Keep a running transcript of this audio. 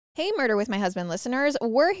Hey, Murder with My Husband listeners,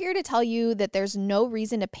 we're here to tell you that there's no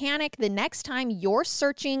reason to panic the next time you're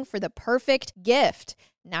searching for the perfect gift.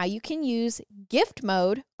 Now you can use gift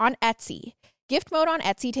mode on Etsy. Gift mode on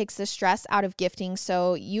Etsy takes the stress out of gifting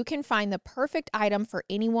so you can find the perfect item for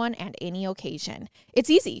anyone and any occasion. It's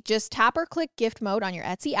easy. Just tap or click gift mode on your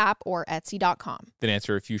Etsy app or Etsy.com. Then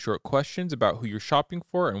answer a few short questions about who you're shopping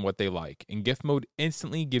for and what they like. And gift mode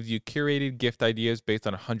instantly gives you curated gift ideas based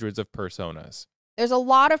on hundreds of personas. There's a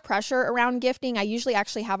lot of pressure around gifting. I usually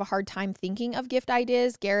actually have a hard time thinking of gift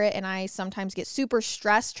ideas. Garrett and I sometimes get super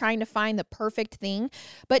stressed trying to find the perfect thing.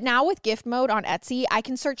 But now with gift mode on Etsy, I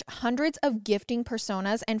can search hundreds of gifting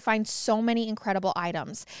personas and find so many incredible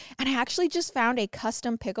items. And I actually just found a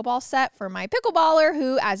custom pickleball set for my pickleballer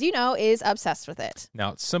who, as you know, is obsessed with it.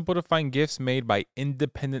 Now, it's simple to find gifts made by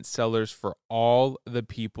independent sellers for all the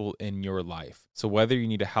people in your life. So whether you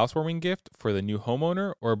need a housewarming gift for the new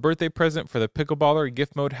homeowner or a birthday present for the pickleballer,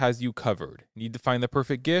 gift mode has you covered. Need to find the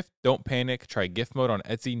perfect gift? Don't panic. Try gift mode on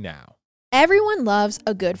Etsy now. Everyone loves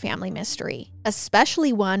a good family mystery,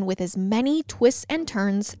 especially one with as many twists and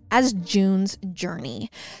turns as June's journey.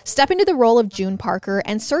 Step into the role of June Parker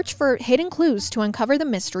and search for hidden clues to uncover the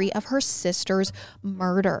mystery of her sister's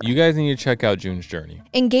murder. You guys need to check out June's journey.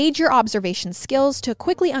 Engage your observation skills to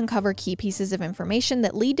quickly uncover key pieces of information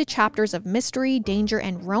that lead to chapters of mystery, danger,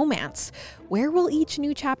 and romance. Where will each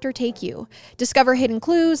new chapter take you? Discover hidden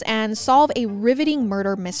clues and solve a riveting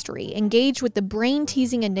murder mystery. Engage with the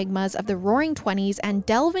brain-teasing enigmas of the Roaring Twenties and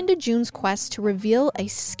delve into June's quest to reveal a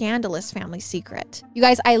scandalous family secret. You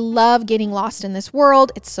guys, I love getting lost in this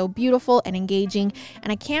world. It's so beautiful and engaging,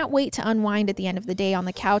 and I can't wait to unwind at the end of the day on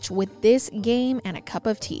the couch with this game and a cup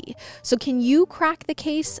of tea. So can you crack the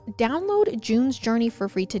case? Download June's Journey for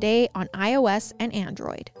free today on iOS and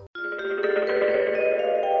Android.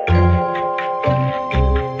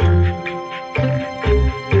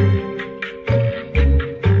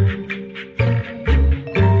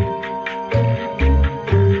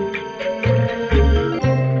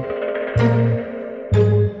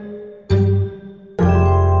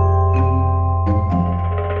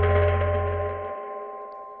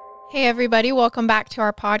 Hey everybody, welcome back to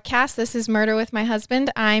our podcast. This is Murder with My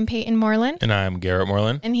Husband. I'm Peyton Moreland. And I'm Garrett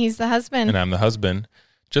Moreland. And he's the husband. And I'm the husband.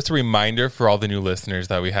 Just a reminder for all the new listeners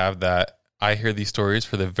that we have that I hear these stories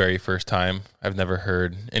for the very first time. I've never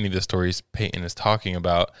heard any of the stories Peyton is talking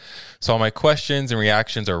about. So all my questions and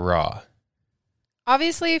reactions are raw.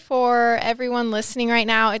 Obviously, for everyone listening right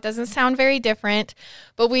now, it doesn't sound very different,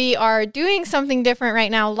 but we are doing something different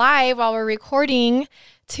right now live while we're recording.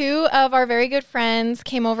 Two of our very good friends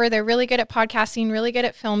came over. They're really good at podcasting, really good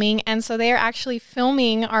at filming. And so they are actually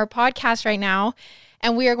filming our podcast right now.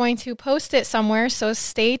 And we are going to post it somewhere. So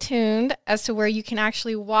stay tuned as to where you can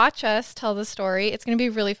actually watch us tell the story. It's going to be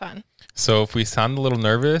really fun. So if we sound a little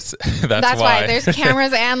nervous, that's why. There's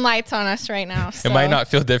cameras and lights on us right now. So. It might not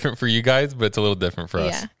feel different for you guys, but it's a little different for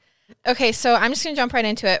us. Okay, so I'm just going to jump right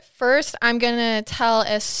into it. First, I'm going to tell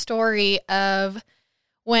a story of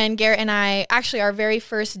when Garrett and I, actually our very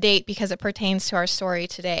first date, because it pertains to our story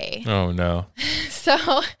today. Oh, no.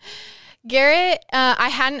 So Garrett, I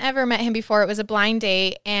hadn't ever met him before. It was a blind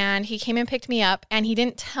date, and he came and picked me up, and he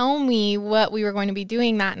didn't tell me what we were going to be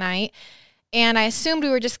doing that night. And I assumed we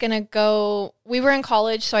were just going to go, we were in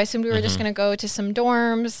college, so I assumed we were just going to go to some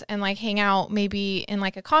dorms and like hang out maybe in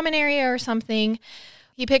like a common area or something.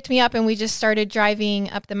 He picked me up and we just started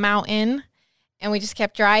driving up the mountain, and we just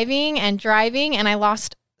kept driving, and I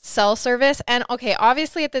lost cell service. And okay,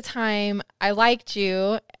 obviously at the time I liked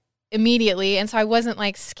you immediately, and so I wasn't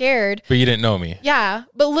like scared. But you didn't know me. Yeah,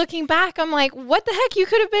 but looking back, I'm like, what the heck? You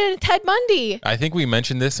could have been Ted Bundy. I think we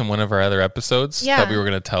mentioned this in one of our other episodes that we were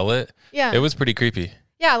going to tell it. Yeah. It was pretty creepy.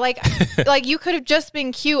 Yeah, like like you could have just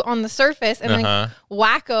been cute on the surface and like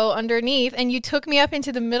wacko underneath, and you took me up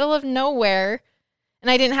into the middle of nowhere, and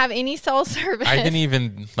I didn't have any cell service. I didn't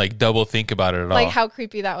even like double think about it at all. Like how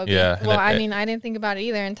creepy that would be. Yeah. Well, I mean, I didn't think about it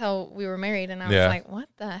either until we were married, and I was like, what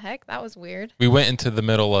the heck? That was weird. We went into the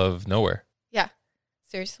middle of nowhere. Yeah,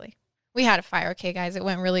 seriously. We had a fire, okay, guys. It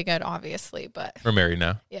went really good, obviously, but... We're married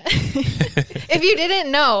now. Yeah. If you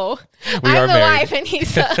didn't know, I'm the married. wife and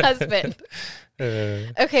he's the husband.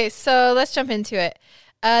 Okay, so let's jump into it.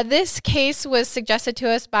 This case was suggested to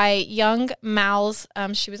us by Young Mal's.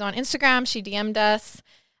 She was on Instagram. She DM'd us.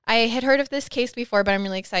 I had heard of this case before, but I'm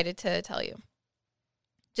really excited to tell you.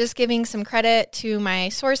 Just giving some credit to my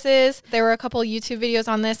sources. There were a couple YouTube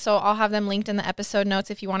videos on this, so I'll have them linked in the episode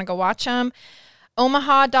notes if you want to go watch them.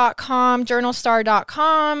 Omaha.com,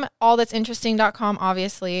 journalstar.com, allthat'sinteresting.com,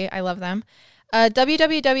 obviously. I love them.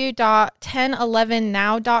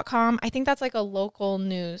 www.1011now.com. I think that's like a local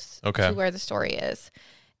news to where the story is.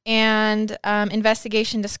 and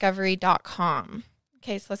investigationdiscovery.com.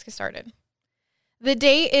 Okay, so let's get started. The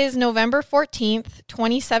date is November 14th,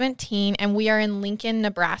 2017, and we are in Lincoln,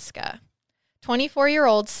 Nebraska.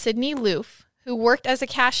 24-year-old Sydney Loof, who worked as a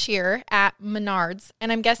cashier at Menards,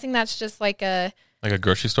 and I'm guessing that's just like a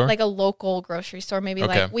grocery store? Like a local grocery store, maybe.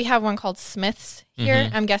 Okay. Like we have one called Smith's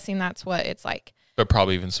here. I'm guessing that's what it's like. But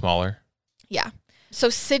probably even smaller. Yeah. So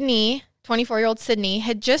Sydney, 24-year-old Sydney,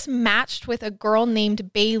 had just matched with a girl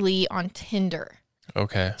named Bailey on Tinder.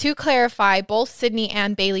 Okay. To clarify, both Sydney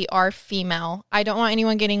and Bailey are female. I don't want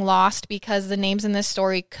anyone getting lost because the names in this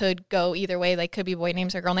story could go either way. Like could be boy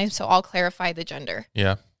names or girl names. So I'll clarify the gender.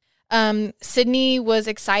 Yeah. Sydney was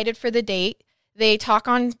excited for the date. They talk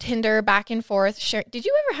on Tinder back and forth. Did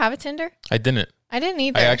you ever have a Tinder? I didn't. I didn't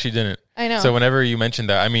either. I actually didn't. I know. So whenever you mentioned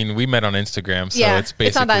that, I mean, we met on Instagram, so it's basically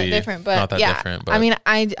it's not that different. But different. But I mean,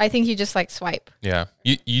 I think you just like swipe. Yeah.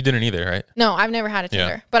 You didn't either, right? No, I've never had a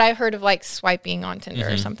Tinder, but I've heard of like swiping on Tinder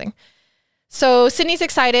or something. So Sydney's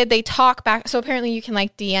excited. They talk back. So apparently you can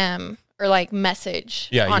like DM or like message.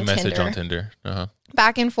 Yeah, on you message Tinder, on Tinder.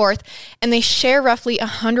 back and forth, and they share roughly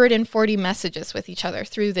 140 messages with each other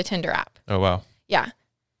through the Tinder app. Oh wow. Yeah.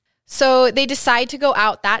 So they decide to go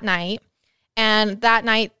out that night, and that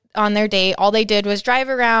night on their date, all they did was drive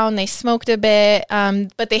around. They smoked a bit,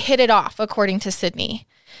 but they hit it off, according to Sydney.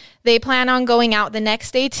 They plan on going out the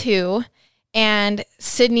next day too, and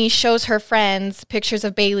Sydney shows her friends pictures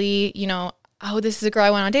of Bailey, you know, oh, this is a girl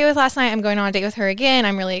I went on a date with last night. I'm going on a date with her again.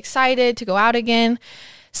 I'm really excited to go out again.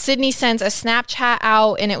 Sydney sends a Snapchat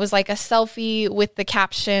out, and it was like a selfie with the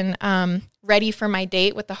caption, ready for my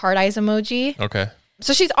date, with the heart eyes emoji. Okay.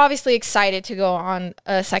 So she's obviously excited to go on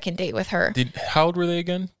a second date with her. How old were they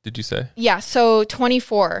again? Did you say? Yeah, so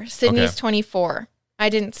 24. Sydney's 24. I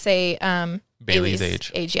didn't say Bailey's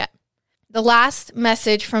age yet. The last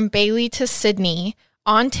message from Bailey to Sydney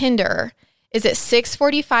on Tinder is at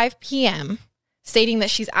 6:45 p.m., stating that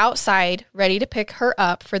she's outside ready to pick her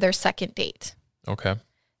up for their second date. Okay.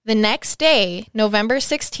 The next day, November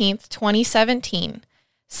 16th, 2017,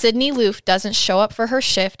 Sydney Loof doesn't show up for her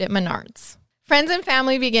shift at Menards. Friends and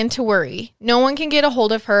family begin to worry. No one can get a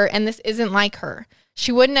hold of her, and this isn't like her.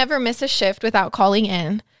 She would never miss a shift without calling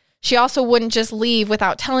in. She also wouldn't just leave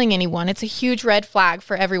without telling anyone. It's a huge red flag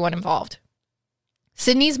for everyone involved.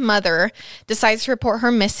 Sydney's mother decides to report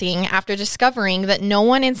her missing after discovering that no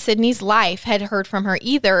one in Sydney's life had heard from her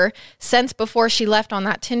either since before she left on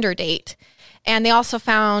that Tinder date. And they also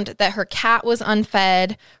found that her cat was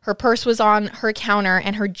unfed, her purse was on her counter,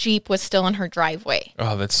 and her Jeep was still in her driveway.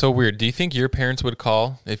 Oh, that's so weird. Do you think your parents would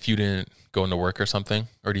call if you didn't go into work or something?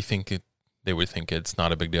 Or do you think they would think it's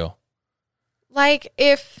not a big deal? Like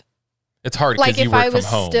if... It's hard because you work from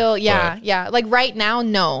home. Still, yeah. Like right now,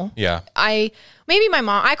 no. Yeah. Maybe my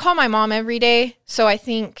mom. I call my mom every day, so I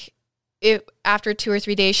think after 2 or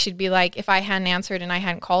 3 days, she'd be like, if I hadn't answered and I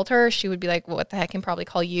hadn't called her, she would be like, well, what the heck, and probably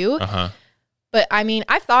call you. But I mean,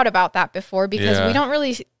 I've thought about that before because we don't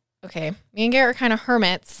really. Okay, me and Garrett are kind of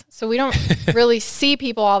hermits, so we don't really see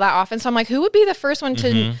people all that often. So I'm like, who would be the first one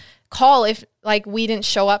to call if like we didn't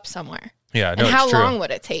show up somewhere? Yeah, no, and how long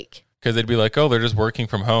would it take? Because they'd be like, oh, they're just working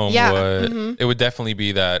from home. Yeah. It would definitely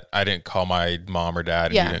be that I didn't call my mom or dad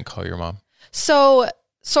and you didn't call your mom. So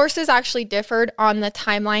sources actually differed on the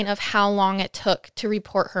timeline of how long it took to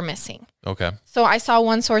report her missing. Okay. So I saw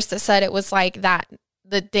one source that said it was like that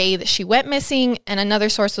the day that she went missing, and another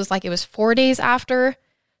source was like it was 4 days after.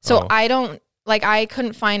 So I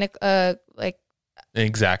couldn't find an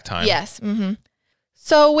exact time. Yes.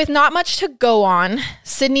 So with not much to go on,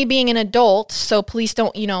 Sydney being an adult, so police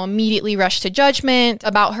don't, immediately rush to judgment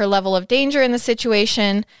about her level of danger in the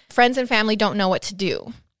situation. Friends and family don't know what to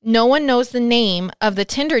do. No one knows the name of the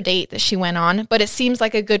Tinder date that she went on, but it seems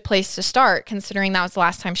like a good place to start considering that was the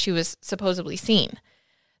last time she was supposedly seen.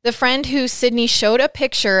 The friend who Sydney showed a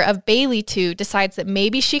picture of Bailey to decides that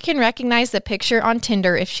maybe she can recognize the picture on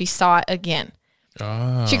Tinder if she saw it again.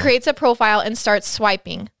 Oh. She creates a profile and starts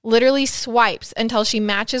swiping, literally swipes until she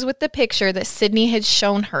matches with the picture that Sydney had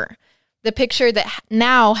shown her. The picture that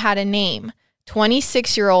now had a name,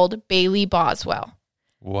 26-year-old Bailey Boswell.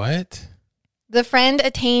 What? The friend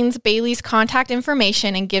attains Bailey's contact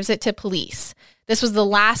information and gives it to police. This was the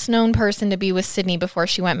last known person to be with Sydney before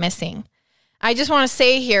she went missing. I just want to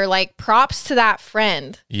say here, props to that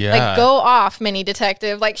friend. Yeah. Go off, mini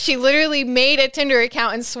detective. She literally made a Tinder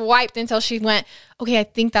account and swiped until she went, okay, I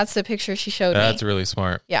think that's the picture she showed me. That's really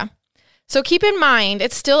smart. Yeah. So keep in mind,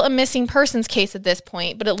 it's still a missing persons case at this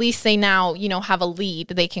point, but at least they now, have a lead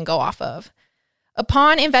they can go off of.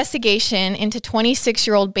 Upon investigation into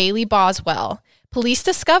 26-year-old Bailey Boswell, police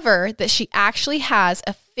discover that she actually has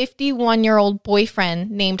a 51-year-old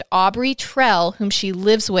boyfriend named Aubrey Trell, whom she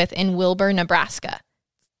lives with in Wilbur, Nebraska.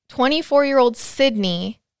 24-year-old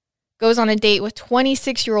Sydney goes on a date with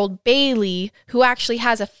 26-year-old Bailey, who actually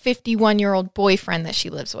has a 51-year-old boyfriend that she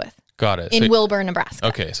lives with. Got it. In Wilbur, Nebraska.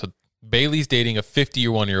 Okay, so Bailey's dating a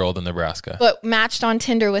 51-year-old in Nebraska. But matched on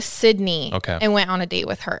Tinder with Sydney and went on a date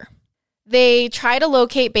with her. They try to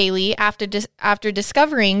locate Bailey after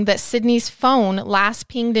discovering that Sydney's phone last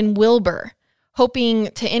pinged in Wilbur,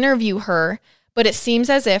 hoping to interview her, but it seems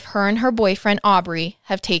as if her and her boyfriend Aubrey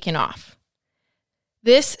have taken off.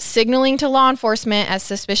 This signaling to law enforcement as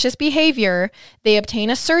suspicious behavior, they obtain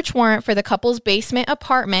a search warrant for the couple's basement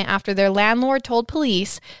apartment after their landlord told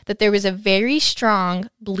police that there was a very strong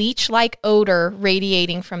bleach-like odor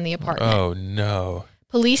radiating from the apartment. Oh, no.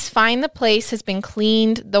 Police find the place has been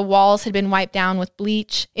cleaned. The walls had been wiped down with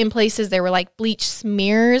bleach. In places, there were like bleach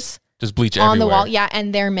smears. Just bleach on everywhere. the wall. Yeah,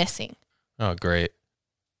 and they're missing. Oh, great.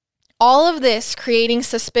 All of this creating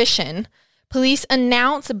suspicion. Police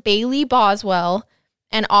announce Bailey Boswell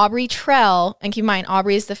and Aubrey Trell, and keep in mind,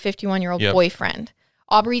 Aubrey is the 51-year-old boyfriend,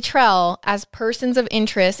 Aubrey Trell as persons of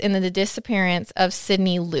interest in the disappearance of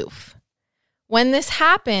Sydney Loof. When this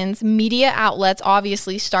happens, media outlets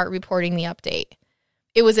obviously start reporting the update.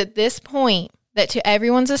 It was at this point that, to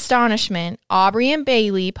everyone's astonishment, Aubrey and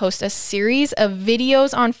Bailey post a series of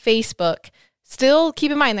videos on Facebook. Still,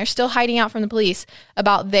 keep in mind, they're still hiding out from the police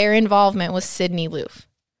about their involvement with Sydney Loof.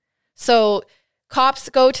 So cops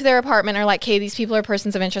go to their apartment and are like, hey, these people are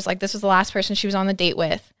persons of interest. Like, this was the last person she was on the date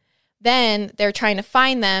with. Then they're trying to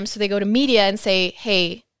find them. So they go to media and say,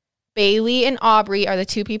 hey, Bailey and Aubrey are the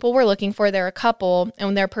two people we're looking for. They're a couple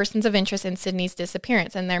and they're persons of interest in Sydney's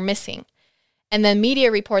disappearance and they're missing. And then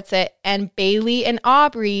media reports it, and Bailey and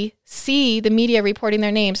Aubrey see the media reporting their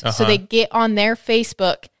names. So they get on their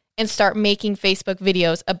Facebook and start making Facebook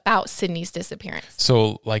videos about Sydney's disappearance.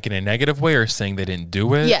 So like in a negative way, or saying they didn't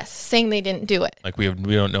do it? Yes, saying they didn't do it. Like we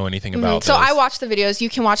don't know anything about So this. I watched the videos. You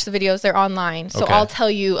can watch the videos. They're online. So I'll tell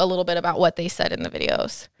you a little bit about what they said in the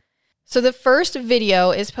videos. So the first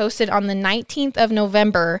video is posted on the 19th of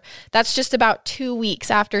November. That's just about 2 weeks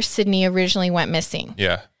after Sydney originally went missing.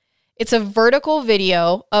 Yeah. It's a vertical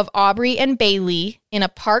video of Aubrey and Bailey in a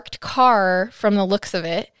parked car from the looks of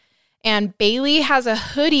it. And Bailey has a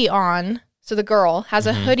hoodie on. So the girl has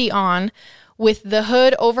a hoodie on with the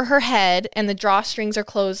hood over her head, and the drawstrings are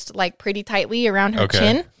closed like pretty tightly around her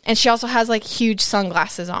chin. And she also has like huge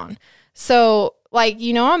sunglasses on. So like,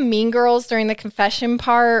 you know, on Mean Girls during the confession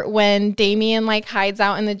part when Damien like hides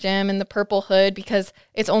out in the gym in the purple hood because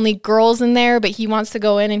it's only girls in there, but he wants to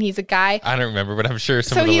go in and he's a guy. I don't remember, but I'm sure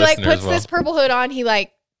some of the listeners will. So he like puts this purple hood on. He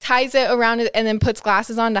like ties it around it and then puts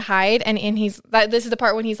glasses on to hide. And this is the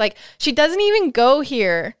part when he's like, she doesn't even go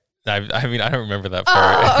here. I mean, I don't remember that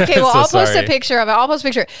part. Oh, okay. Well, I'll post a picture of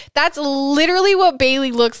it. That's literally what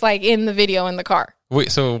Bailey looks like in the video in the car. Wait,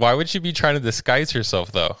 so why would she be trying to disguise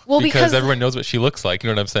herself, though? Well, because everyone knows what she looks like. You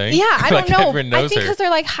know what I'm saying? Yeah, I don't know. Everyone knows I think because they're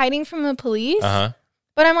like hiding from the police.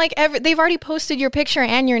 But I'm like, they've already posted your picture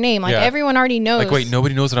and your name. Like everyone already knows. Like, wait,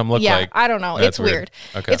 nobody knows what I'm looking like. I don't know. It's weird.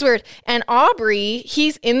 Okay. It's weird. And Aubrey,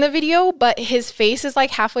 he's in the video, but his face is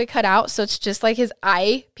like halfway cut out. So it's just like his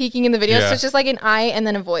eye peeking in the video. So it's just like an eye and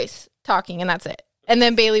then a voice talking, and that's it. And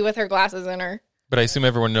then Bailey with her glasses in her. But I assume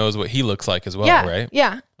everyone knows what he looks like as well, right?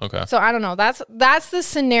 Yeah. Okay. So I don't know. That's the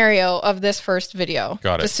scenario of this first video.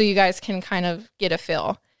 Got it. Just so you guys can kind of get a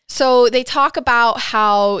feel. So they talk about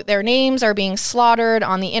how their names are being slaughtered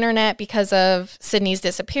on the internet because of Sydney's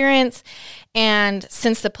disappearance. And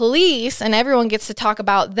since the police and everyone gets to talk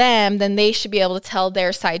about them, then they should be able to tell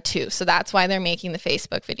their side too. So that's why they're making the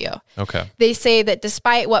Facebook video. Okay. They say that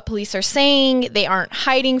despite what police are saying, they aren't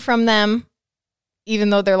hiding from them, even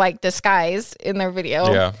though they're like disguised in their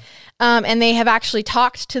video. Yeah. And they have actually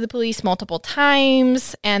talked to the police multiple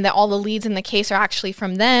times, and that all the leads in the case are actually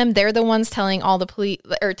from them. They're the ones telling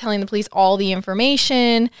the police all the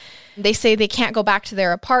information. They say they can't go back to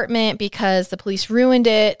their apartment because the police ruined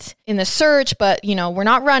it in the search, but you know, we're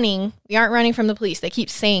not running. We aren't running from the police. They keep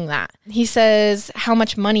saying that. He says how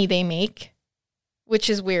much money they make, which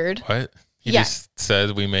is weird. What? He just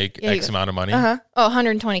says we make X amount of money? Oh,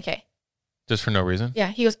 $120K. Just for no reason? Yeah.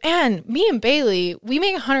 He goes, and me and Bailey, we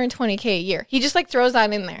make $120K a year. He just like throws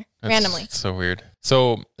that in there randomly. It's so weird.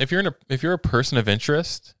 So if you're a person of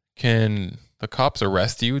interest, can the cops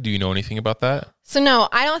arrest you? Do you know anything about that? So no,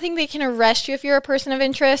 I don't think they can arrest you if you're a person of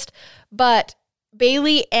interest, but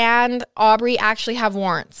Bailey and Aubrey actually have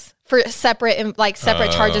warrants for separate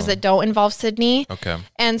charges that don't involve Sydney. Okay.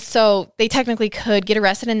 And so they technically could get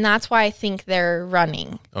arrested, and that's why I think they're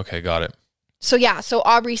running. Okay, got it. So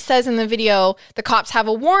Aubrey says in the video, the cops have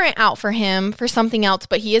a warrant out for him for something else,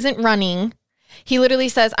 but he isn't running. He literally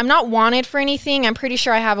says, I'm not wanted for anything. I'm pretty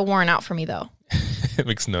sure I have a warrant out for me, though. It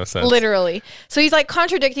makes no sense. Literally. So he's like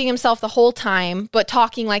contradicting himself the whole time, but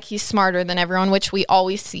talking like he's smarter than everyone, which we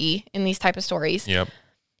always see in these type of stories. Yep.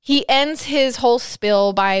 He ends his whole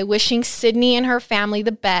spill by wishing Sydney and her family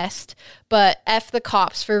the best, but F the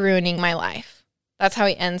cops for ruining my life. That's how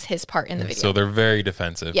he ends his part in the video. So they're very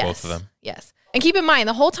defensive, both of them. Yes. And keep in mind,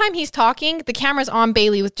 the whole time he's talking, the camera's on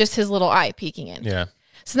Bailey with just his little eye peeking in. Yeah.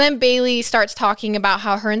 So then Bailey starts talking about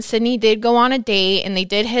how her and Sydney did go on a date and they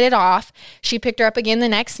did hit it off. She picked her up again the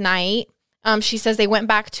next night. She says they went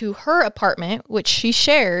back to her apartment, which she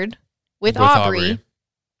shared with Aubrey.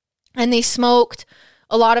 And they smoked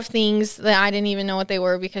a lot of things that I didn't even know what they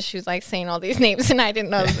were because she was like saying all these names and I didn't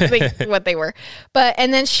know what they were.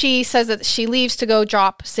 And then she says that she leaves to go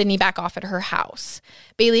drop Sydney back off at her house.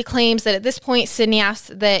 Bailey claims that at this point, Sydney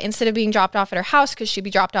asked that instead of being dropped off at her house, because she'd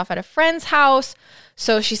be dropped off at a friend's house.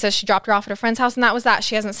 So she says she dropped her off at a friend's house, and that was that.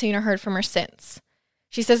 She hasn't seen or heard from her since.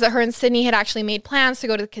 She says that her and Sydney had actually made plans to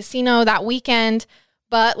go to the casino that weekend,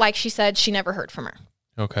 but like she said, she never heard from her.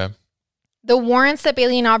 Okay. The warrants that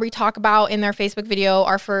Bailey and Aubrey talk about in their Facebook video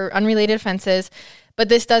are for unrelated offenses, but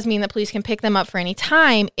this does mean that police can pick them up for any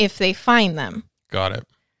time if they find them. Got it.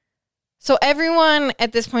 So everyone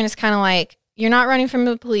at this point is kind of like, you're not running from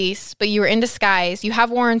the police, but you were in disguise. You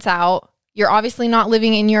have warrants out. You're obviously not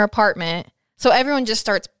living in your apartment. So everyone just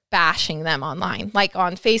starts bashing them online, like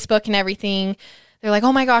on Facebook and everything. They're like,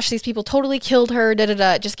 oh my gosh, these people totally killed her.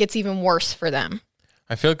 It just gets even worse for them.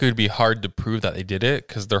 I feel like it would be hard to prove that they did it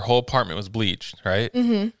because their whole apartment was bleached, right?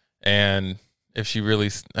 Mm-hmm. And if she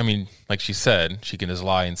really, like she said, she can just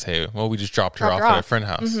lie and say, well, we just dropped her off at a friend's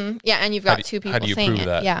house. Mm-hmm. Yeah, and you've got two people saying it. How do you prove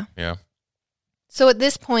that? Yeah. So at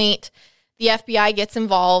this point, the FBI gets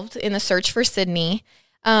involved in the search for Sydney.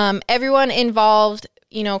 Everyone involved,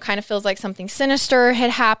 kind of feels like something sinister had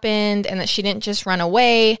happened and that she didn't just run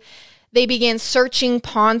away. They begin searching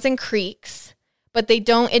ponds and creeks, but they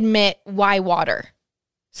don't admit why water.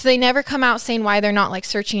 So they never come out saying why they're not like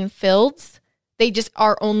searching fields. They just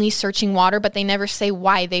are only searching water, but they never say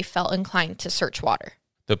why they felt inclined to search water.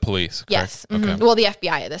 The police, correct? Yes. Mm-hmm. Okay. Well, the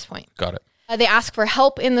FBI at this point. Got it. They ask for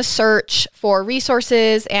help in the search for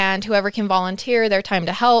resources and whoever can volunteer their time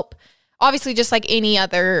to help. Obviously, just like any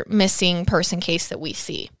other missing person case that we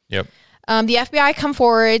see. Yep. The FBI come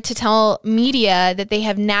forward to tell media that they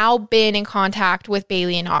have now been in contact with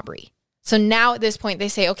Bailey and Aubrey. So now at this point, they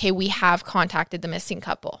say, okay, we have contacted the missing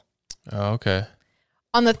couple. Oh, okay.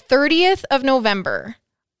 On the 30th of November,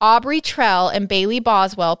 Aubrey Trell and Bailey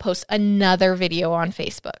Boswell post another video on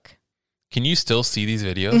Facebook. Can you still see these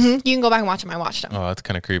videos? Mm-hmm. You can go back and watch them. I watched them. Oh, that's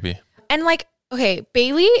kind of creepy. And okay,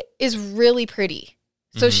 Bailey is really pretty.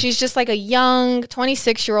 So she's just like a young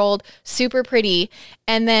 26-year-old, super pretty.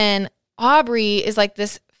 And then Aubrey is like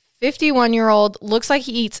this 51-year-old, looks like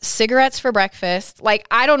he eats cigarettes for breakfast. Like,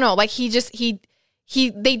 I don't know. Like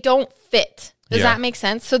they don't fit. Does that make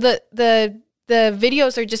sense? So the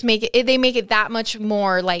videos are just make it that much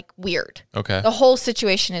more like weird. Okay. The whole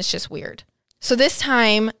situation is just weird. So this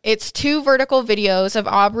time it's 2 vertical videos of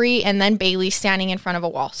Aubrey and then Bailey standing in front of a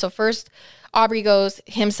wall. So first Aubrey goes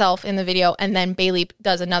himself in the video and then Bailey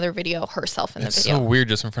does another video herself in the video. It's so weird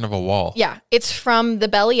just in front of a wall. Yeah. It's from the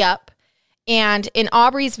belly up. And in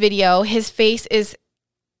Aubrey's video, his face is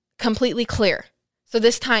completely clear. So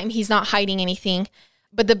this time he's not hiding anything.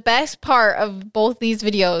 But the best part of both these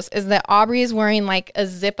videos is that Aubrey is wearing like a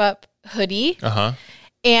zip up hoodie. Uh-huh.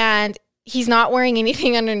 And he's not wearing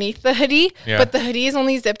anything underneath the hoodie. Yeah. But the hoodie is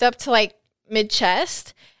only zipped up to like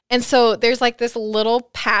mid-chest. And so there's like this little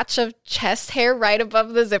patch of chest hair right above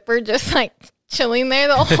the zipper, just like chilling there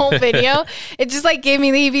the whole video. It just like gave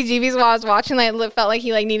me the heebie-jeebies while I was watching. It felt like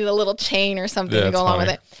he like needed a little chain or something to go along with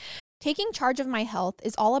it. Taking charge of my health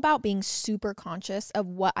is all about being super conscious of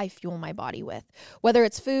what I fuel my body with. Whether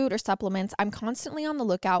it's food or supplements, I'm constantly on the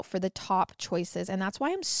lookout for the top choices, and that's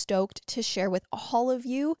why I'm stoked to share with all of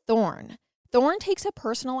you Thorne. Thorne takes a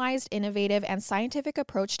personalized, innovative, and scientific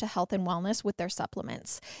approach to health and wellness with their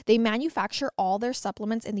supplements. They manufacture all their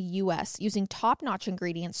supplements in the U.S. using top-notch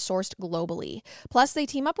ingredients sourced globally. Plus, they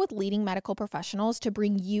team up with leading medical professionals to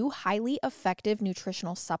bring you highly effective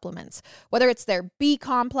nutritional supplements. Whether it's their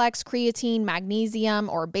B-complex, creatine, magnesium,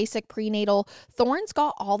 or basic prenatal, Thorne's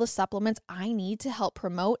got all the supplements I need to help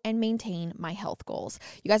promote and maintain my health goals.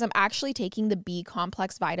 You guys, I'm actually taking the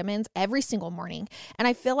B-complex vitamins every single morning, and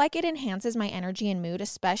I feel like it enhances my energy and mood,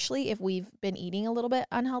 especially if we've been eating a little bit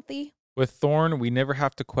unhealthy. With Thorne, we never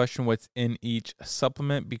have to question what's in each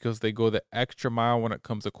supplement because they go the extra mile when it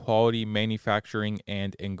comes to quality, manufacturing,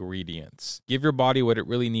 and ingredients. Give your body what it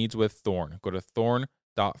really needs with Thorne. Go to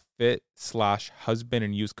thorne.fit/husband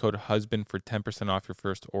and use code HUSBAND for 10% off your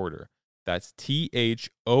first order. That's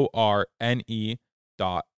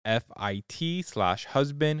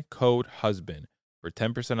THORNE.FIT/husband, code HUSBAND for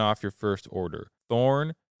 10% off your first order.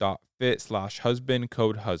 Thorne.fit/husband,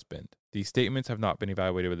 code HUSBAND. These statements have not been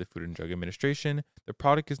evaluated by the Food and Drug Administration. The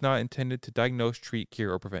product is not intended to diagnose, treat,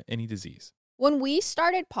 cure, or prevent any disease. When we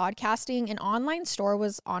started podcasting, an online store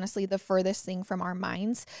was honestly the furthest thing from our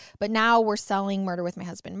minds. But now we're selling Murder with My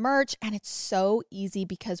Husband merch, and it's so easy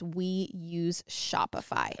because we use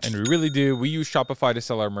Shopify. And we really do. We use Shopify to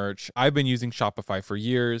sell our merch. I've been using Shopify for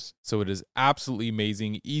years, so it is absolutely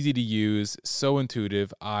amazing, easy to use, so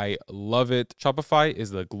intuitive. I love it. Shopify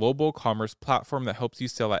is the global commerce platform that helps you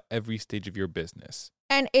sell at every stage of your business.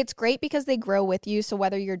 And it's great because they grow with you. So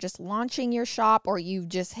whether you're just launching your shop or you've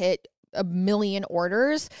just hit a million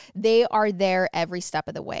orders, they are there every step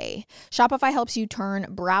of the way. Shopify helps you turn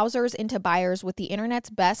browsers into buyers with the internet's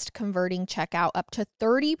best converting checkout, up to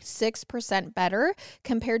 36% better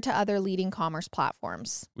compared to other leading commerce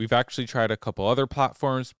platforms. We've actually tried a couple other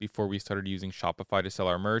platforms before we started using Shopify to sell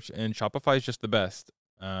our merch, and Shopify is just the best.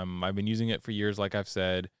 I've been using it for years, like I've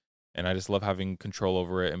said, and I just love having control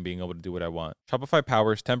over it and being able to do what I want. Shopify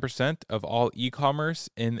powers 10% of all e-commerce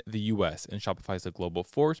in the U.S., and Shopify is the global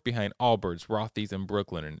force behind Allbirds, Rothy's, and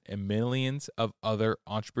Brooklinen, and millions of other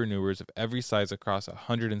entrepreneurs of every size across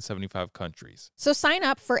 175 countries. So sign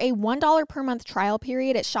up for a $1 per month trial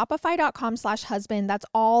period at shopify.com/husband. That's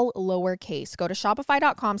all lowercase. Go to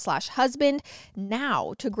shopify.com/husband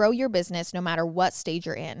now to grow your business no matter what stage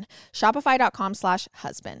you're in.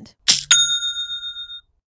 Shopify.com/husband.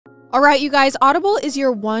 All right, you guys, Audible is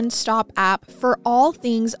your one-stop app for all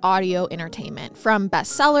things audio entertainment, from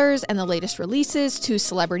bestsellers and the latest releases to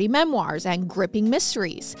celebrity memoirs and gripping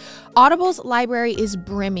mysteries. Audible's library is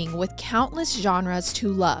brimming with countless genres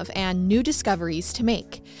to love and new discoveries to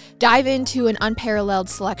make. Dive into an unparalleled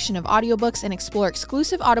selection of audiobooks and explore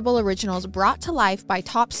exclusive Audible originals brought to life by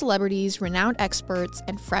top celebrities, renowned experts,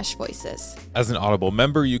 and fresh voices. As an Audible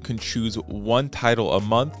member, you can choose one title a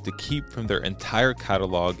month to keep from their entire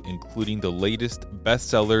catalog, including the latest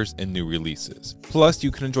bestsellers and new releases. Plus,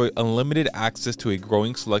 you can enjoy unlimited access to a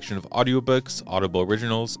growing selection of audiobooks, Audible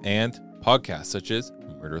originals, and podcasts such as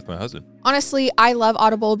Murder with My Husband. Honestly, I love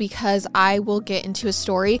Audible because I will get into a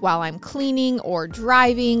story while I'm cleaning or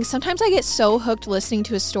driving. Sometimes I get so hooked listening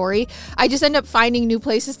to a story, I just end up finding new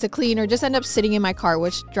places to clean or just end up sitting in my car,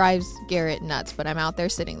 which drives Garrett nuts, but I'm out there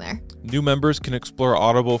sitting there. New members can explore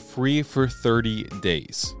Audible free for 30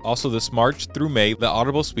 days. Also, this March through May, let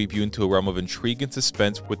Audible sweep you into a realm of intrigue and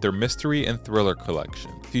suspense with their mystery and thriller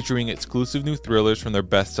collection, featuring exclusive new thrillers from their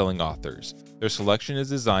best-selling authors. Their selection is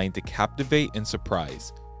designed to captivate and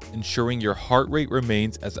surprise, ensuring your heart rate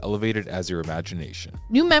remains as elevated as your imagination.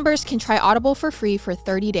 New members can try Audible for free for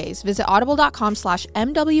 30 days. Visit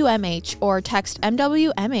audible.com/MWMH or text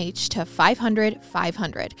MWMH to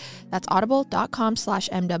 500-500. That's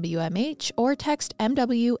audible.com/MWMH or text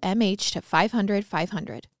MWMH to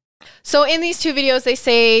 500-500. So in these two videos, they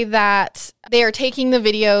say that they are taking the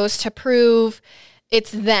videos to prove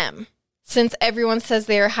it's them, since everyone says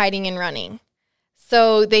they are hiding and running.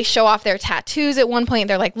 So they show off their tattoos at one point.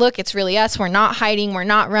 They're like, look, it's really us. We're not hiding. We're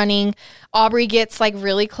not running. Aubrey gets like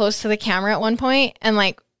really close to the camera at one point and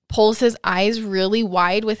like pulls his eyes really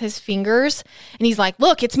wide with his fingers. And he's like,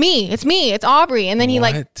 look, it's me. It's me. It's Aubrey. And then he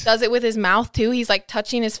like does it with his mouth too. He's like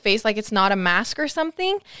touching his face like it's not a mask or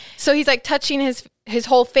something. So he's like touching his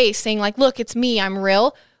whole face saying like, look, it's me. I'm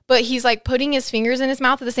real. But he's like putting his fingers in his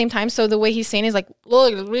mouth at the same time. So the way he's saying is like,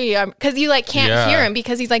 look at me. Because you like can't hear him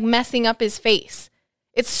because he's like messing up his face.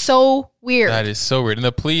 It's so weird. That is so weird. And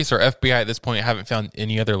the police or FBI at this point haven't found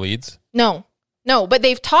any other leads? No, but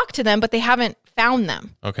they've talked to them, but they haven't found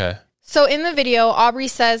them. Okay. So in the video, Aubrey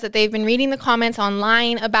says that they've been reading the comments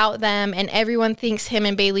online about them and everyone thinks him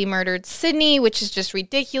and Bailey murdered Sydney, which is just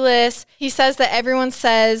ridiculous. He says that everyone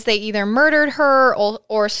says they either murdered her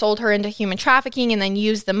or sold her into human trafficking and then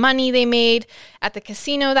used the money they made at the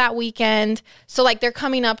casino that weekend. So like they're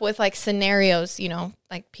coming up with like scenarios, you know,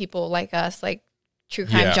 like people like us, like true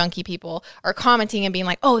crime junkie people are commenting and being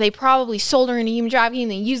like, oh, they probably sold her into human trafficking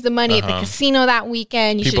and they used the money at the casino that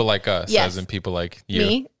weekend. People like us, as in people like you.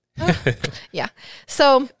 Me? Yeah.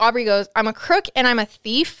 So Aubrey goes, I'm a crook and I'm a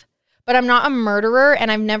thief, but I'm not a murderer and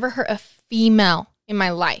I've never hurt a female in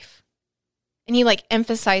my life. And he like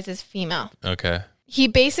emphasizes female. Okay. He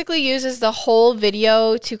basically uses the whole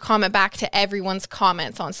video to comment back to everyone's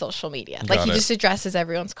comments on social media. Like, he just addresses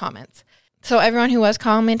everyone's comments. So everyone who was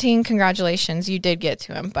commenting, congratulations. You did get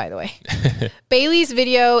to him, by the way. Bailey's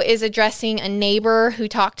video is addressing a neighbor who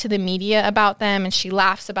talked to the media about them, and she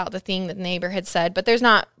laughs about the thing that the neighbor had said, but there's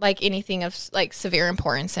not like anything of like severe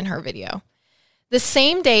importance in her video. The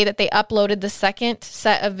same day that they uploaded the second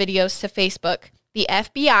set of videos to Facebook, the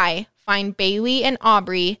FBI find Bailey and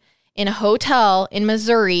Aubrey in a hotel in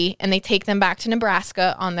Missouri, and they take them back to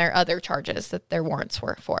Nebraska on their other charges that their warrants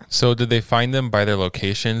were for. So did they find them by their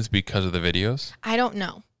locations because of the videos? I don't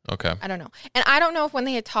know. Okay. I don't know. And I don't know if when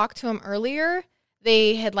they had talked to him earlier,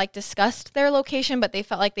 they had like discussed their location, but they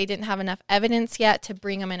felt like they didn't have enough evidence yet to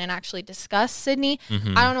bring them in and actually discuss Sydney.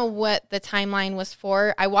 Mm-hmm. I don't know what the timeline was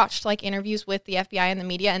for. I watched like interviews with the FBI and the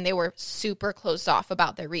media, and they were super closed off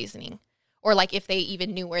about their reasoning, or like if they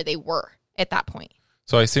even knew where they were at that point.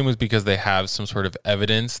 So I assume it was because they have some sort of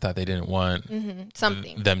evidence that they didn't want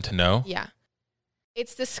something them to know. Yeah.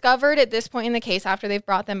 It's discovered at this point in the case, after they've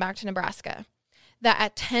brought them back to Nebraska, that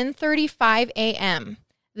at 10:35 a.m.,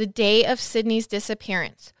 the day of Sydney's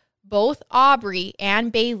disappearance, both Aubrey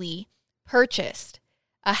and Bailey purchased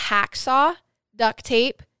a hacksaw, duct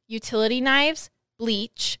tape, utility knives,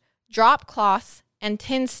 bleach, drop cloths, and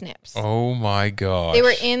tin snips. Oh my gosh. They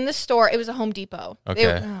were in the store. It was a Home Depot.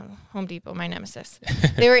 Okay. Home Depot, my nemesis.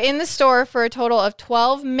 They were in the store for a total of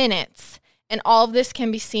 12 minutes, and all of this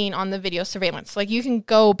can be seen on the video surveillance. Like, you can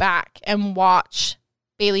go back and watch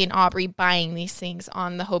Bailey and Aubrey buying these things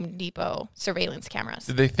on the Home Depot surveillance cameras.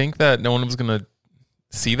 Did they think that no one was going to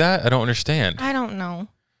see that? I don't understand. I don't know.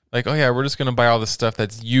 Like, oh yeah, we're just going to buy all the stuff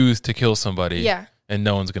that's used to kill somebody. Yeah. And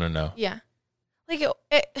no one's going to know. Yeah. Like,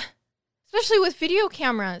 especially with video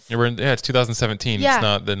cameras. It's 2017. Yeah. It's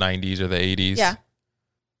not the 90s or the 80s. Yeah.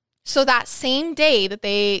 So that same day that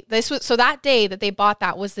that day that they bought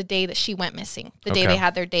that was the day that she went missing. The day they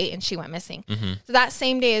had their date and she went missing. Mm-hmm. So that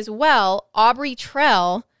same day as well, Aubrey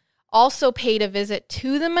Trell also paid a visit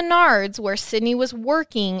to the Menards where Sydney was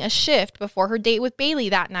working a shift before her date with Bailey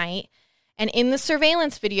that night. And in the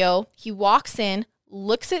surveillance video, he walks in,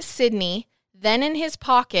 looks at Sydney, then in his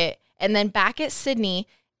pocket, and then back at Sydney,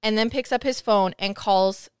 and then picks up his phone and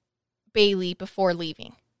calls Bailey before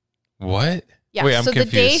leaving. What? Yeah, Wait, I'm so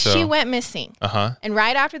confused. The day she went missing, and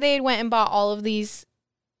right after they had went and bought all of these,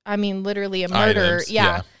 I mean, literally a murder, items,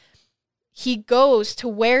 yeah. He goes to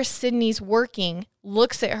where Sydney's working,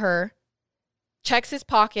 looks at her, checks his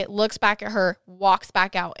pocket, looks back at her, walks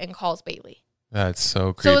back out, and calls Bailey. That's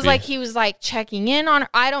so creepy. So it was like he was like checking in on her.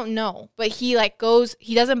 I don't know, but he like goes,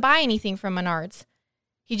 he doesn't buy anything from Menards.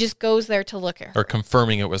 He just goes there to look at her. Or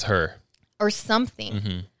confirming it was her. Or something.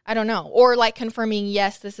 Mm-hmm. I don't know. Or like confirming,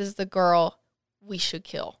 yes, this is the girl we should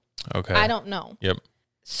kill. Okay. I don't know. Yep.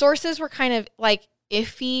 Sources were kind of like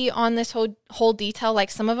iffy on this whole detail. Like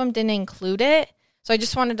some of them didn't include it. So I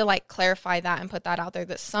just wanted to like clarify that and put that out there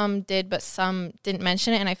that some did, but some didn't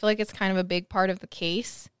mention it. And I feel like it's kind of a big part of the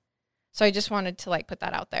case. So I just wanted to like put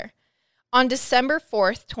that out there. On December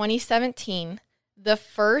 4th, 2017, the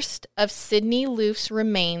first of Sydney Loof's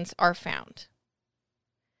remains are found.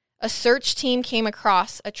 A search team came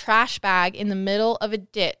across a trash bag in the middle of a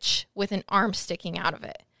ditch with an arm sticking out of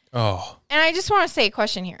it. Oh. And I just want to say a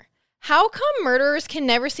question here. How come murderers can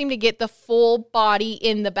never seem to get the full body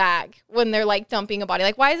in the bag when they're like dumping a body?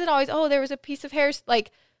 Like, why is it always, oh, there was a piece of hair,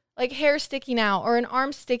 like hair sticking out or an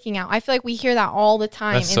arm sticking out? I feel like we hear that all the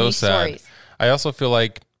time. That's in so these sad. stories. I also feel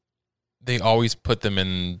like they always put them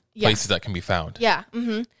in places that can be found. Yeah.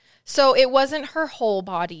 Mm-hmm. So it wasn't her whole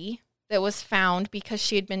body that was found because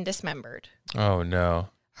she had been dismembered. Oh, no.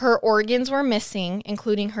 Her organs were missing,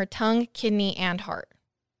 including her tongue, kidney, and heart.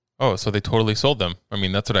 Oh, so they totally sold them. I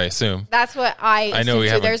mean, that's what I assume. That's what I know.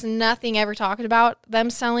 There's nothing ever talking about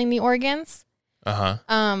them selling the organs. Uh-huh.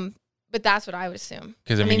 But that's what I would assume.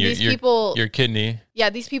 Because, I mean these people, your kidney.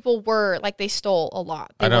 Yeah, these people were, like, they stole a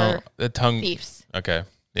lot. They were the tongue. thieves. Okay.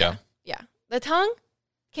 Yeah. Yeah. The tongue?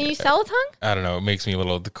 Can you sell a tongue? I don't know. It makes me a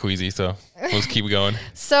little queasy, so let's keep going.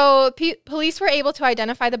 So police were able to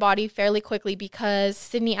identify the body fairly quickly because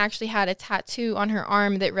Sydney actually had a tattoo on her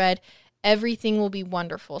arm that read, "Everything will be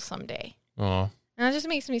wonderful someday." Oh. And that just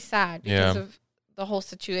makes me sad because of the whole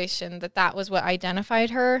situation, that was what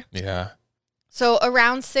identified her. Yeah. So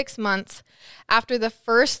around 6 months after the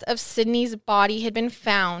first of Sydney's body had been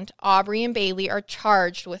found, Aubrey and Bailey are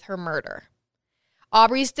charged with her murder.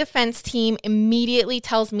 Aubrey's defense team immediately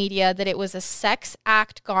tells media that it was a sex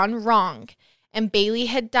act gone wrong and Bailey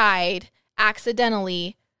had died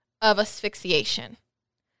accidentally of asphyxiation.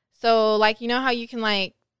 So, like, you know how you can,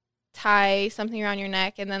 like, tie something around your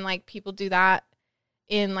neck and then, like, people do that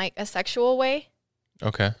in, like, a sexual way?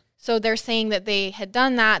 Okay. So they're saying that they had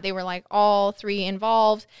done that. They were like all three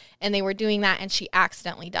involved and they were doing that, and she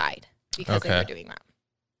accidentally died because they were doing that.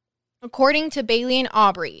 According to Bailey and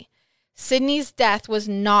Aubrey, Sydney's death was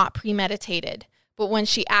not premeditated, but when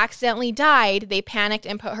she accidentally died, they panicked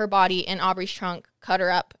and put her body in Aubrey's trunk, cut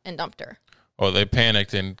her up, and dumped her. Oh, they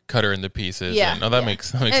panicked and cut her into pieces. Yeah. And, that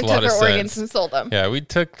makes a lot of sense. And took her organs and sold them. Yeah, we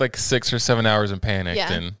took like 6 or 7 hours and panicked.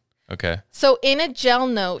 Yeah. And okay. So in a jail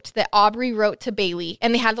note that Aubrey wrote to Bailey,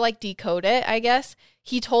 and they had to like decode it, I guess,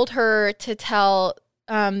 he told her to tell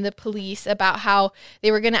the police about how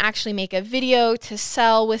they were going to actually make a video to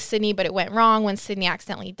sell with Sydney, but it went wrong when Sydney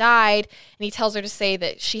accidentally died. And he tells her to say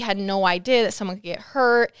that she had no idea that someone could get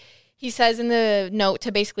hurt. He says in the note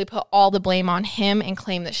to basically put all the blame on him and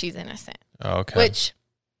claim that she's innocent. Oh, okay. Which,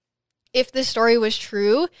 if the story was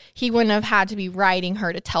true, he wouldn't have had to be writing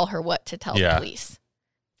her to tell her what to tell the police.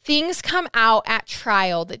 Things come out at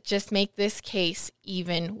trial that just make this case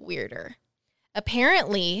even weirder.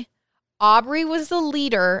 Apparently, Aubrey was the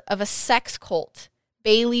leader of a sex cult,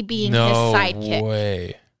 Bailey being his sidekick. No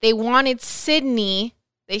way. They wanted Sydney,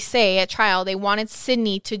 they say at trial, they wanted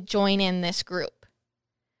Sydney to join in this group.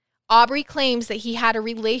 Aubrey claims that he had a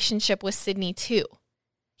relationship with Sydney too.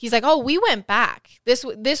 He's like, oh, we went back. This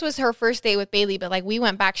was her first date with Bailey, but like we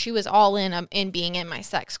went back. She was all in being in my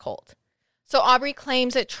sex cult. So Aubrey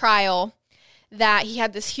claims at trial that he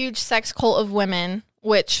had this huge sex cult of women,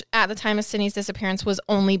 which at the time of Sydney's disappearance was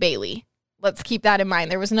only Bailey. Let's keep that in mind.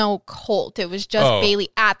 There was no cult. It was just Bailey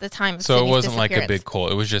at the time of Sydney's disappearance. So it wasn't like a big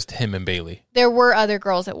cult. It was just him and Bailey. There were other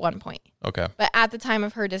girls at one point. Okay. But at the time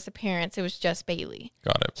of her disappearance, it was just Bailey.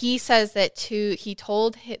 Got it. He says that he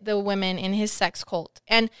told the women in his sex cult,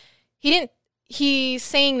 and he's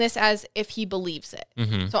saying this as if he believes it.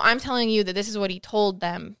 Mm-hmm. So I'm telling you that this is what he told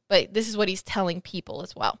them, but this is what he's telling people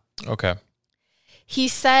as well. Okay. He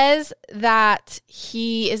says that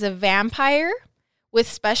he is a vampire with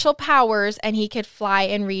special powers, and he could fly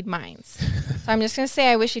and read minds. So I'm just going to say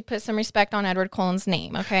I wish he'd put some respect on Edward Cullen's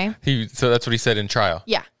name, okay? So that's what he said in trial?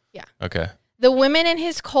 Yeah. Okay. The women in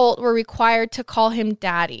his cult were required to call him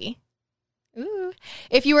daddy. Ooh.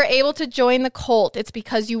 If you were able to join the cult, it's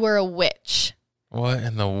because you were a witch. What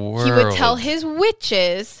in the world? He would tell his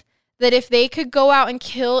witches that if they could go out and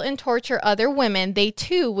kill and torture other women, they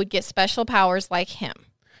too would get special powers like him.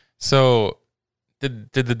 So...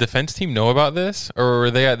 Did the defense team know about this, or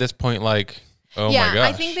were they at this point like, oh my gosh? Yeah,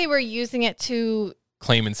 I think they were using it to...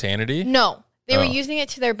 claim insanity? No, they were using it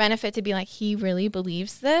to their benefit to be like, he really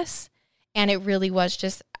believes this, and it really was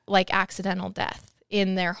just like accidental death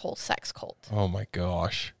in their whole sex cult. Oh my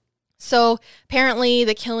gosh. So apparently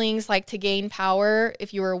the killings, like to gain power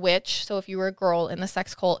if you were a witch, so if you were a girl in the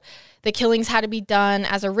sex cult, the killings had to be done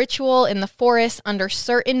as a ritual in the forest under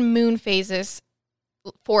certain moon phases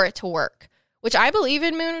for it to work. Which I believe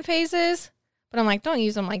in moon phases, but I'm like, don't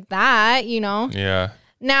use them like that, you know? Yeah.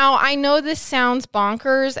 Now, I know this sounds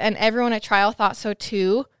bonkers, and everyone at trial thought so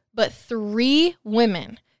too, but 3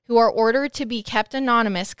 women who are ordered to be kept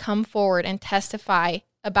anonymous come forward and testify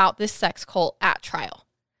about this sex cult at trial.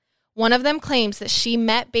 One of them claims that she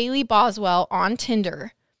met Bailey Boswell on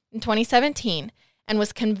Tinder in 2017 and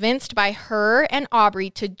was convinced by her and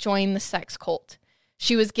Aubrey to join the sex cult.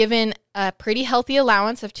 She was given a pretty healthy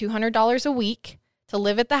allowance of $200 a week to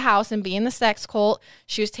live at the house and be in the sex cult.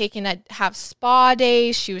 She was taken to have spa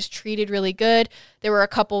days. She was treated really good. There were a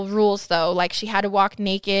couple rules, though, like she had to walk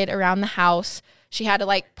naked around the house. She had to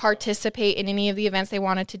like participate in any of the events they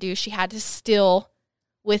wanted to do. She had to still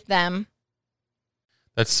with them.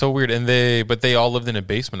 That's so weird. But they all lived in a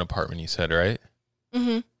basement apartment, you said, right?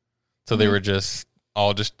 Mm-hmm. So they were just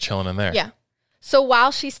all just chilling in there. Yeah. So while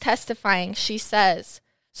she's testifying, she says,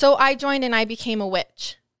 so I joined and I became a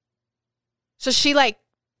witch. So she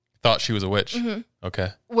thought she was a witch. Mm-hmm. Okay.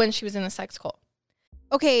 When she was in the sex cult.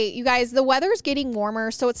 Okay, you guys, the weather's getting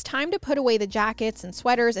warmer, so it's time to put away the jackets and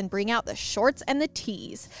sweaters and bring out the shorts and the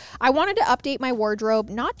tees. I wanted to update my wardrobe,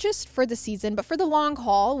 not just for the season, but for the long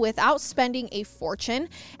haul without spending a fortune.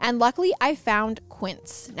 And luckily, I found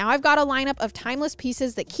Quince. Now I've got a lineup of timeless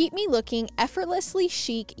pieces that keep me looking effortlessly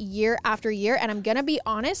chic year after year. And I'm gonna be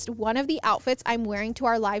honest, one of the outfits I'm wearing to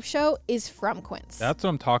our live show is from Quince. That's what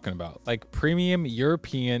I'm talking about. Like premium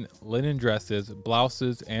European linen dresses,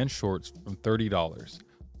 blouses, and shorts from $30.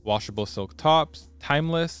 Washable silk tops,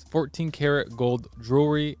 timeless 14-karat gold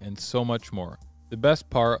jewelry, and so much more. The best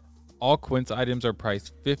part, all Quince items are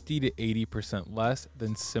priced 50 to 80% less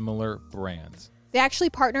than similar brands. They actually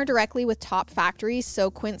partner directly with top factories,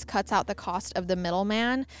 so Quince cuts out the cost of the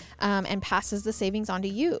middleman and passes the savings on to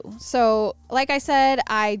you. So, like I said,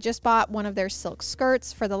 I just bought one of their silk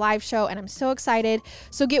skirts for the live show, and I'm so excited.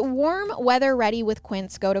 So get warm weather ready with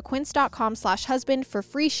Quince. Go to quince.com/husband for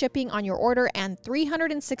free shipping on your order and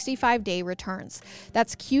 365-day returns.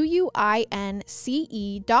 That's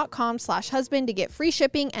QUINCE.com/husband to get free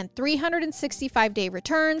shipping and 365-day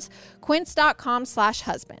returns.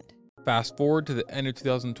 Quince.com/husband. Fast forward to the end of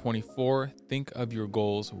 2024. Think of your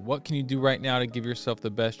goals. What can you do right now to give yourself the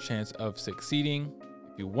best chance of succeeding?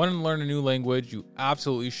 If you want to learn a new language, you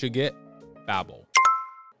absolutely should get Babbel.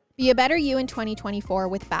 Be a better you in 2024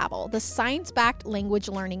 with Babbel, the science-backed language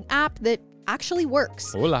learning app that actually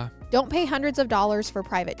works. Hola. Don't pay hundreds of dollars for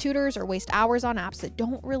private tutors or waste hours on apps that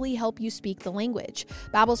don't really help you speak the language.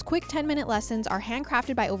 Babbel's quick 10-minute lessons are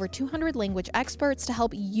handcrafted by over 200 language experts to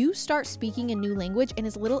help you start speaking a new language in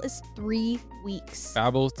as little as 3 weeks.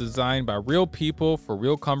 Babbel's designed by real people for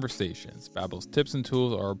real conversations. Babbel's tips and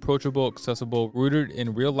tools are approachable, accessible, rooted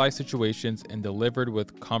in real-life situations, and delivered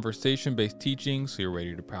with conversation-based teaching so you're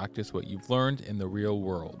ready to practice what you've learned in the real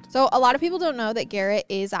world. So a lot of people don't know that Garrett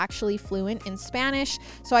is actually fluent in Spanish,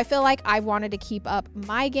 so I feel like I've wanted to keep up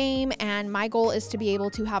my game, and my goal is to be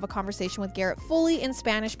able to have a conversation with Garrett fully in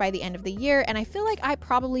Spanish by the end of the year, and I feel like I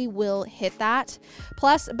probably will hit that.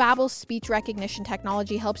 Plus, Babbel's speech recognition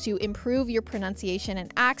technology helps you improve your pronunciation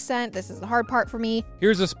and accent. This is the hard part for me.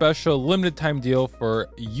 Here's a special limited time deal for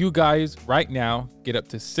you guys right now. Get up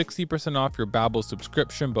to 60% off your Babbel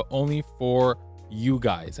subscription, but only for you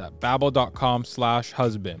guys at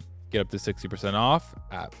babbel.com/husband. Get up to 60% off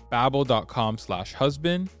at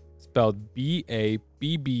babbel.com/husband, spelled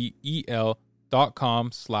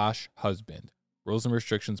BABBEL.com/husband. Rules and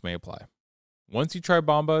restrictions may apply. Once you try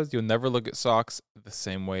Bombas, you'll never look at socks the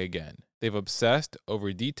same way again. They've obsessed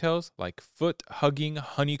over details like foot-hugging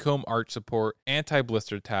honeycomb arch support,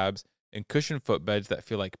 anti-blister tabs, and cushioned footbeds that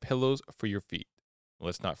feel like pillows for your feet.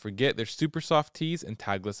 Let's not forget their super soft tees and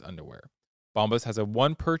tagless underwear. Bombas has a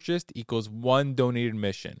one purchased equals one donated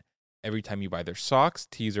mission. Every time you buy their socks,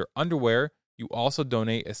 tees, or underwear, you also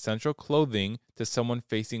donate essential clothing to someone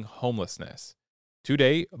facing homelessness.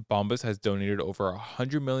 Today, Bombas has donated over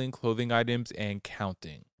 100 million clothing items and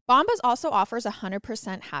counting. Bombas also offers a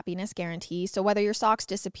 100% happiness guarantee, so whether your socks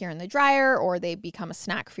disappear in the dryer or they become a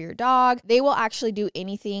snack for your dog, they will actually do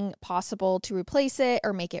anything possible to replace it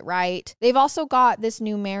or make it right. They've also got this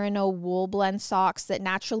new Merino wool blend socks that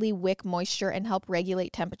naturally wick moisture and help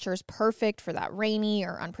regulate temperatures, perfect for that rainy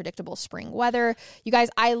or unpredictable spring weather. You guys,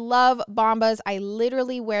 I love Bombas. I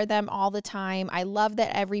literally wear them all the time. I love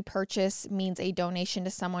that every purchase means a donation to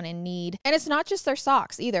someone in need. And it's not just their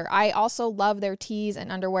socks either. I also love their tees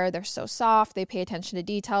and underwear. They're so soft. They pay attention to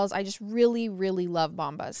details. I just really, really love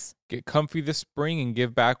Bombas. Get comfy this spring and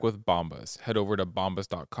give back with Bombas. Head over to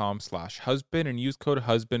bombas.com/husband and use code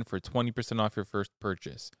HUSBAND for 20% off your first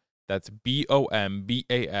purchase. That's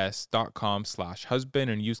BOMBAS.com/husband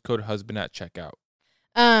and use code HUSBAND at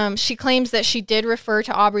checkout. She claims that she did refer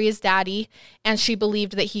to Aubrey as daddy, and she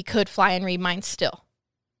believed that he could fly and read minds still.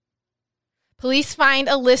 Police find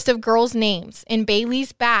a list of girls' names in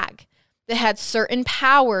Bailey's bag that had certain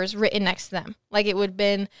powers written next to them. Like it would have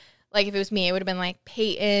been, like if it was me, it would have been like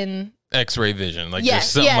Peyton. X-ray vision, like yes,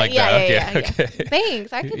 just something like that. Okay.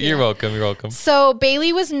 Thanks. I could You're welcome. So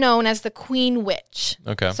Bailey was known as the Queen Witch.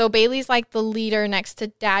 Okay. So Bailey's like the leader next to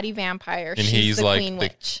Daddy Vampire. And She's he's the like Queen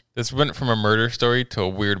Witch. This went from a murder story to a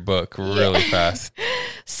weird book really fast.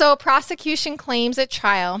 So prosecution claims at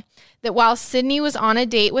trial that while Sydney was on a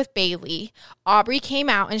date with Bailey, Aubrey came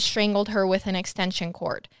out and strangled her with an extension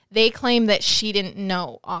cord. They claim that she didn't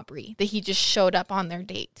know Aubrey, that he just showed up on their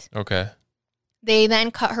date. Okay. They then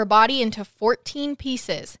cut her body into 14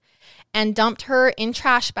 pieces and dumped her in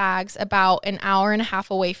trash bags about an hour and a half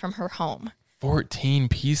away from her home. 14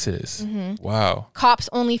 pieces. Mm-hmm. Wow. Cops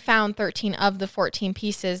only found 13 of the 14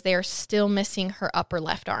 pieces. They are still missing her upper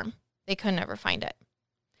left arm. They could never find it.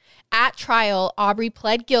 At trial, Aubrey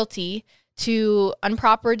pled guilty to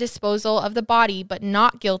improper disposal of the body, but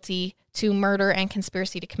not guilty to murder and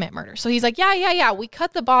conspiracy to commit murder. So he's like, yeah, we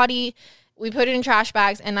cut the body, we put it in trash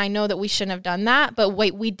bags, and I know that we shouldn't have done that, but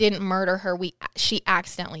wait, we didn't murder her. She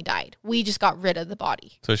accidentally died. We just got rid of the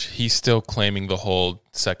body. So he's still claiming the whole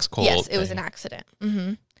sex cult Yes, it thing. was an accident.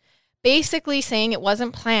 Mm-hmm. Basically saying it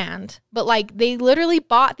wasn't planned, but like they literally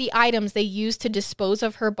bought the items they used to dispose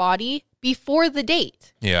of her body before the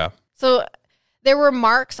date. Yeah. So there were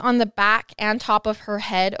marks on the back and top of her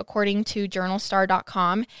head, according to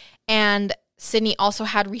journalstar.com. And Sydney also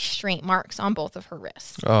had restraint marks on both of her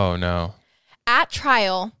wrists. Oh, no. At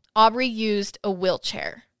trial, Aubrey used a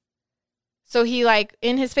wheelchair. So he like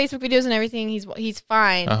in his Facebook videos and everything, he's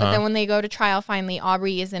fine. But then when they go to trial, finally,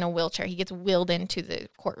 Aubrey is in a wheelchair. He gets wheeled into the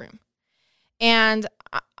courtroom. And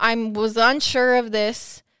I was unsure of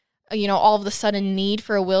this, all of the sudden need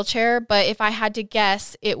for a wheelchair. But if I had to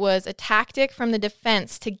guess, it was a tactic from the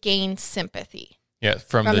defense to gain sympathy. Yeah,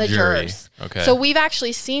 from the jury. Jurors. Okay. So we've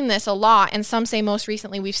actually seen this a lot. And some say most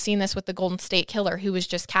recently we've seen this with the Golden State Killer who was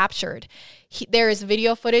just captured. There is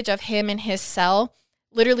video footage of him in his cell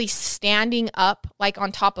literally standing up like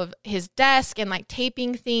on top of his desk and like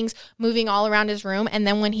taping things, moving all around his room. And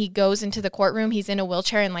then when he goes into the courtroom, he's in a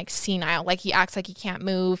wheelchair and like senile. Like he acts like he can't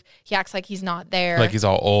move. He acts like he's not there. Like he's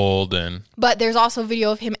all old But there's also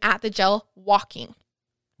video of him at the jail walking.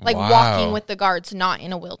 Like walking with the guards, not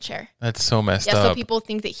in a wheelchair. That's so messed up. So people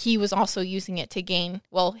think that he was also using it to gain,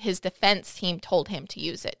 his defense team told him to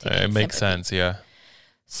use it. It makes sense, yeah.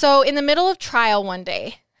 So in the middle of trial one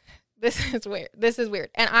day, this is weird.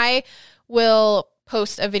 And I will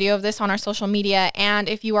post a video of this on our social media. And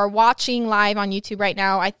if you are watching live on YouTube right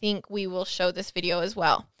now, I think we will show this video as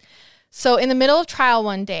well. So in the middle of trial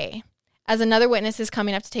one day, as another witness is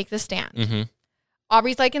coming up to take the stand,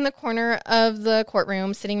 Aubrey's like in the corner of the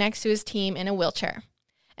courtroom, sitting next to his team in a wheelchair.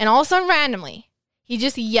 And all of a sudden, randomly, he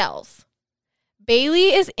just yells,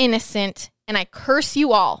 "Bailey is innocent, and I curse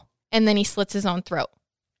you all." And then he slits his own throat.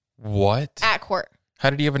 What? At court. How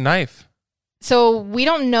did he have a knife? So we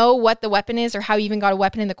don't know what the weapon is or how he even got a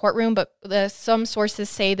weapon in the courtroom, but some sources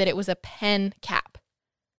say that it was a pen cap.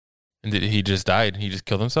 And he just died? He just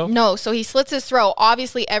killed himself? No, so he slits his throat.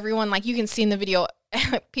 Obviously, everyone, like you can see in the video,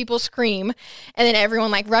 people scream, and then everyone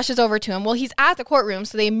like rushes over to him. Well, he's at the courtroom,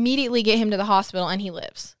 so they immediately get him to the hospital, and he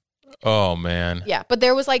lives. Oh, man. Yeah, but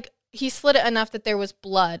there was like, he slit it enough that there was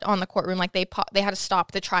blood on the courtroom. Like they had to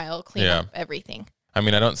stop the trial, clean up everything. I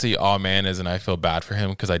mean, I don't see "oh man" as, and I feel bad for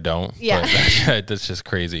him because I don't. Yeah. But that's just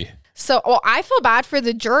crazy. So, I feel bad for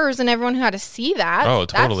the jurors and everyone who had to see that. Oh,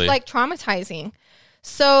 totally. That's like traumatizing.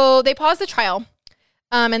 So they paused the trial.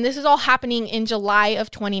 And this is all happening in July of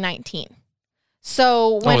 2019.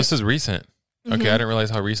 So this is recent. Okay, I didn't realize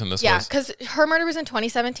how recent this was. Yeah, because her murder was in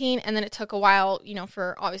 2017, and then it took a while,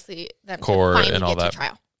 for obviously them court to finally and all get that. to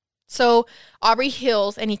trial. So Aubrey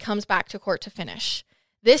heals, and he comes back to court to finish.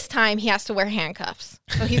 This time, he has to wear handcuffs.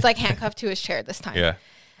 So he's like handcuffed to his chair this time. Yeah.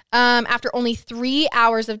 After only 3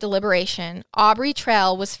 hours of deliberation, Aubrey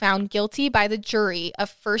Trail was found guilty by the jury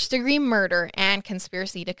of first-degree murder and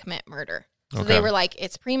conspiracy to commit murder. So they were like,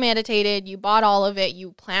 it's premeditated. You bought all of it.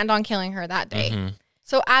 You planned on killing her that day.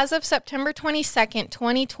 So as of September 22nd,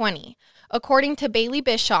 2020, according to Bailey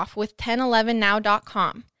Bischoff with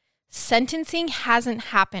 1011now.com, sentencing hasn't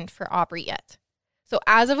happened for Aubrey yet. So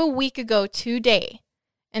as of a week ago today,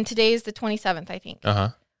 and today is the 27th, I think,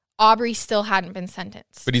 Aubrey still hadn't been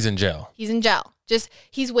sentenced. But he's in jail. He's in jail.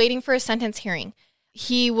 He's waiting for a sentence hearing.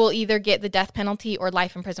 He will either get the death penalty or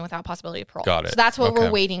life in prison without possibility of parole. Got it. So that's what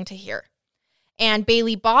we're waiting to hear. And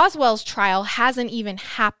Bailey Boswell's trial hasn't even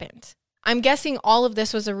happened. I'm guessing all of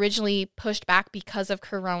this was originally pushed back because of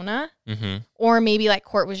Corona, or maybe like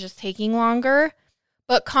court was just taking longer.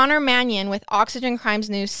 But Connor Mannion with Oxygen Crimes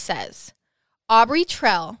News says, Aubrey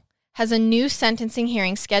Trell has a new sentencing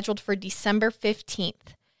hearing scheduled for December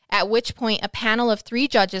 15th, at which point a panel of 3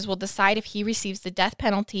 judges will decide if he receives the death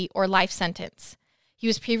penalty or life sentence. He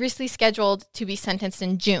was previously scheduled to be sentenced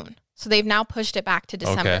in June, so they've now pushed it back to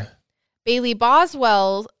December. Okay. Bailey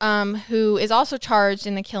Boswell, who is also charged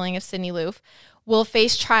in the killing of Sidney Loof, will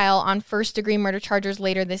face trial on first-degree murder charges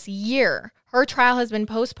later this year. Her trial has been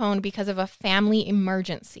postponed because of a family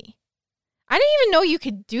emergency. I didn't even know you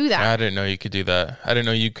could do that. I didn't know you could do that. I didn't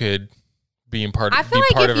know you could be in part. I feel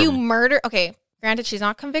like if you murder, okay, granted she's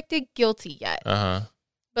not convicted guilty yet.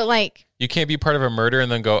 But like, you can't be part of a murder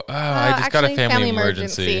and then go, I just got a family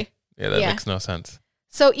emergency. Yeah, that makes no sense.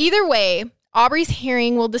 So either way, Aubrey's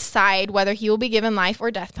hearing will decide whether he will be given life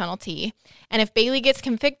or death penalty. And if Bailey gets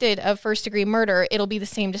convicted of first-degree murder, it'll be the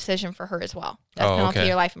same decision for her as well. Death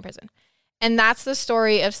penalty or life in prison. And that's the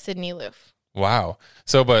story of Sidney Loof. Wow.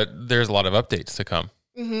 So, but there's a lot of updates to come.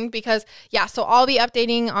 Because, so I'll be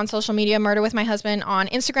updating on social media, Murder with My Husband, on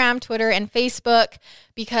Instagram, Twitter, and Facebook,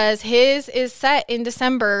 because his is set in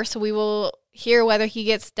December. So we will hear whether he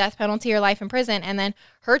gets death penalty or life in prison. And then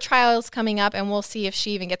her trial is coming up, and we'll see if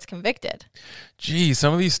she even gets convicted. Gee,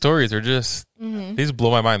 some of these stories are just, these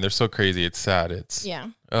blow my mind. They're so crazy. It's sad.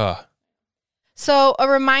 So a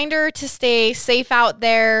reminder to stay safe out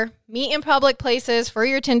there. Meet in public places for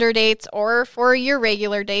your Tinder dates or for your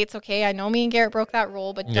regular dates. Okay, I know me and Garrett broke that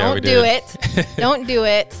rule, but don't do it. Don't do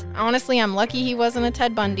it. Honestly, I'm lucky he wasn't a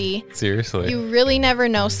Ted Bundy. Seriously. You really never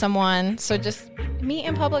know someone. So just meet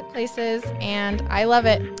in public places, and I love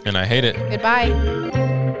it. And I hate it. Goodbye.